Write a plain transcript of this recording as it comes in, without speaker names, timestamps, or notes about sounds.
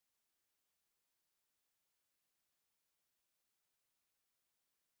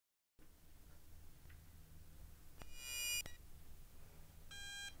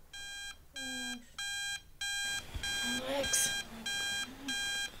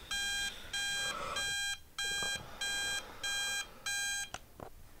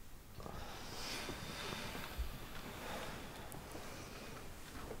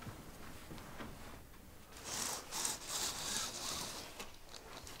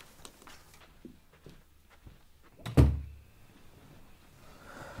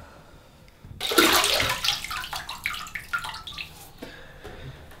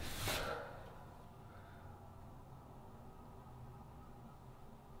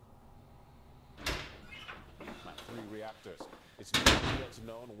reactors. It's not yet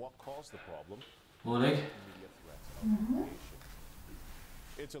known what caused the problem. Morning.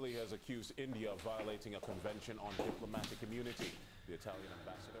 Italy has accused India of violating a convention on diplomatic immunity. The Italian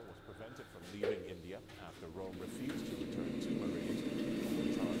ambassador was prevented from leaving India after Rome refused to return 2 Marines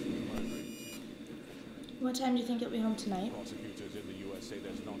charged with murdering 2. What time do you think you'll be home tonight? Prosecutors in the US say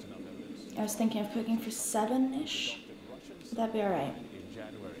there's not enough evidence. I was thinking of cooking for 7-ish. Would that be alright? In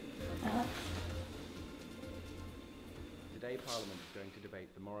January. Today, Parliament is going to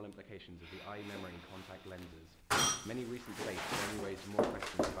debate the moral implications of the eye memory contact lenses. Many recent debates have only raised more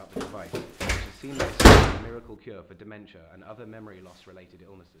questions about the device, which is seen as a miracle cure for dementia and other memory loss-related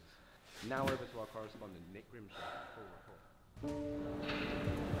illnesses. Now over to our correspondent, Nick Grimshaw, for a full report.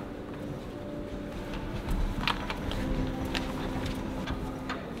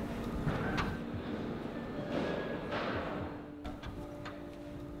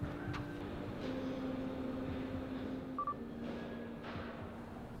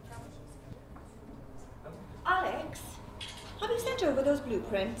 Alex, have you sent over those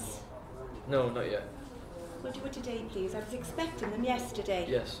blueprints? No, not yet. Will do it today, please. I was expecting them yesterday.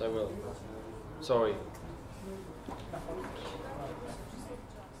 Yes, I will. Sorry.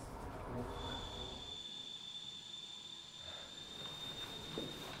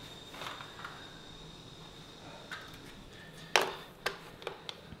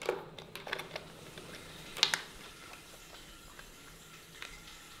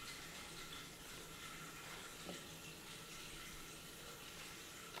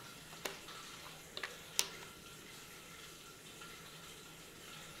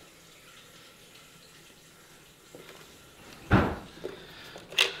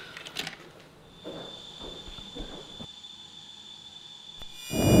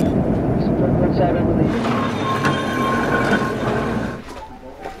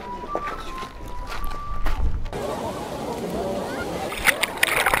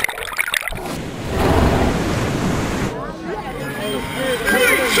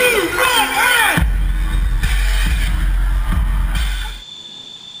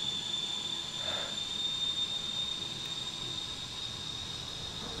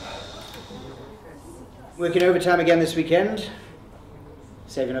 Working overtime again this weekend.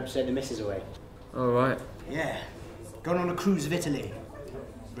 Saving up to send the missus away. Alright. Yeah. Going on a cruise of Italy.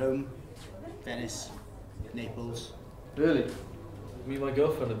 Rome, Venice, Naples. Really? Me and my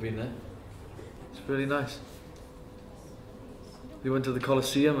girlfriend have been there. It's really nice. We went to the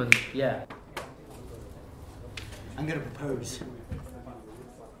Colosseum and... Yeah. I'm gonna propose.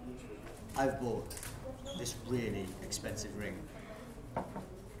 I've bought this really expensive ring.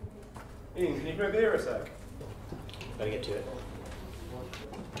 Ian, can you come over here a sec? Better get to it.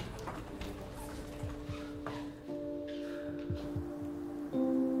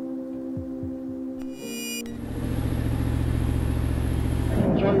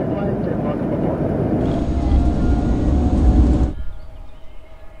 Enjoy your flight and welcome aboard.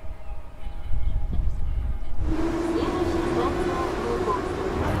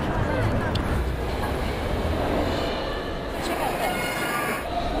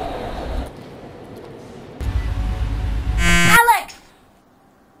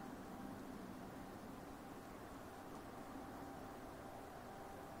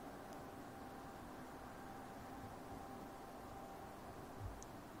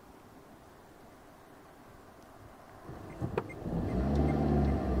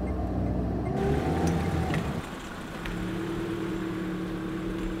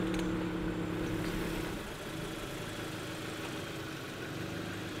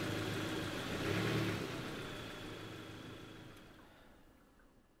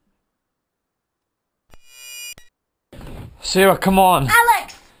 Sarah, come on!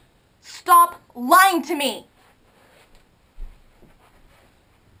 Alex! Stop lying to me!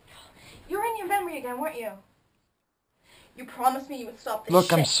 You were in your memory again, weren't you? You promised me you would stop this Look,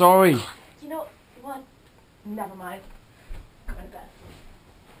 shit. I'm sorry. You know what? Never mind. Go to bed.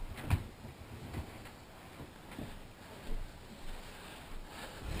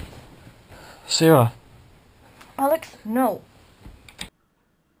 Sarah. Alex, no.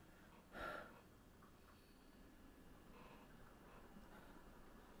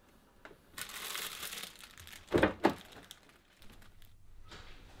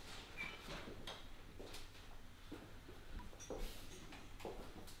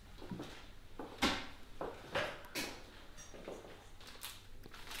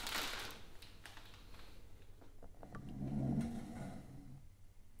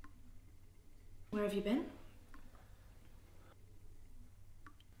 Where have you been?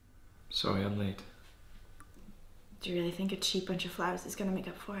 Sorry, I'm late. Do you really think a cheap bunch of flowers is going to make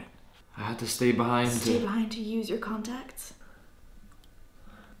up for it? I had to stay behind. Stay behind to use your contacts?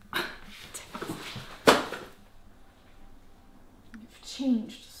 You've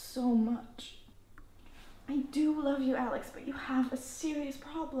changed so much. I do love you, Alex, but you have a serious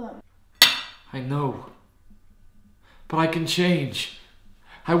problem. I know. But I can change.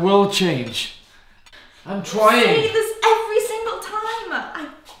 I will change. I'm trying. You say this every single time. I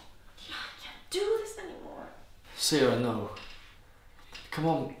can't do this anymore. Sarah, no. Come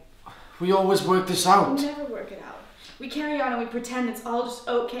on. We always work this out. We never work it out. We carry on and we pretend it's all just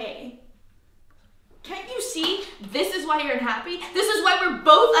okay. Can't you see? This is why you're unhappy. This is why we're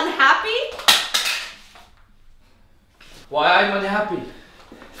both unhappy. Why I'm unhappy?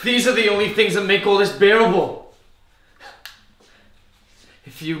 These are the only things that make all this bearable.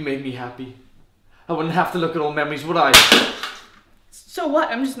 If you made me happy, I wouldn't have to look at old memories, would I? So what?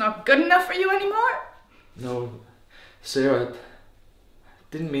 I'm just not good enough for you anymore? No, Sarah, I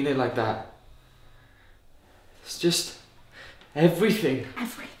didn't mean it like that. It's just everything.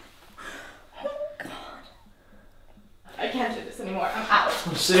 Everything. Oh God. I can't do this anymore. I'm out.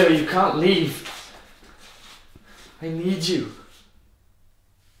 Oh, Sarah, you can't leave. I need you.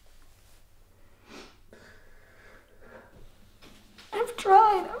 I've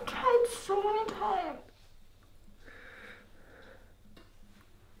tried so many times.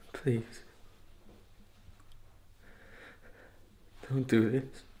 Please. Don't do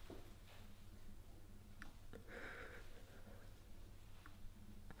this.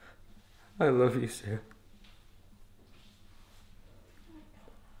 I love you, Sarah.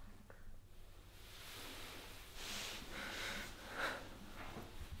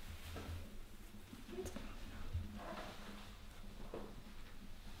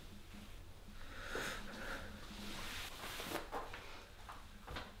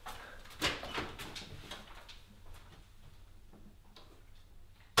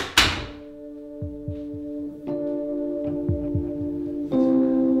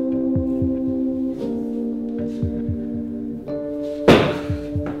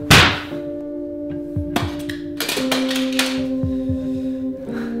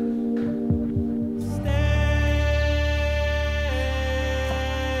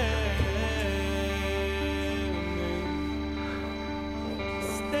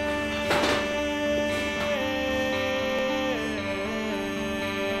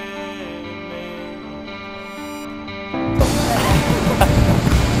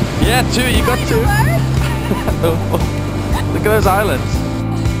 Yeah, two, you got two. Look at those islands.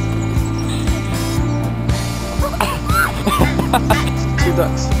 Two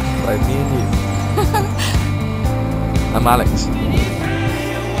ducks, like me and you. I'm Alex.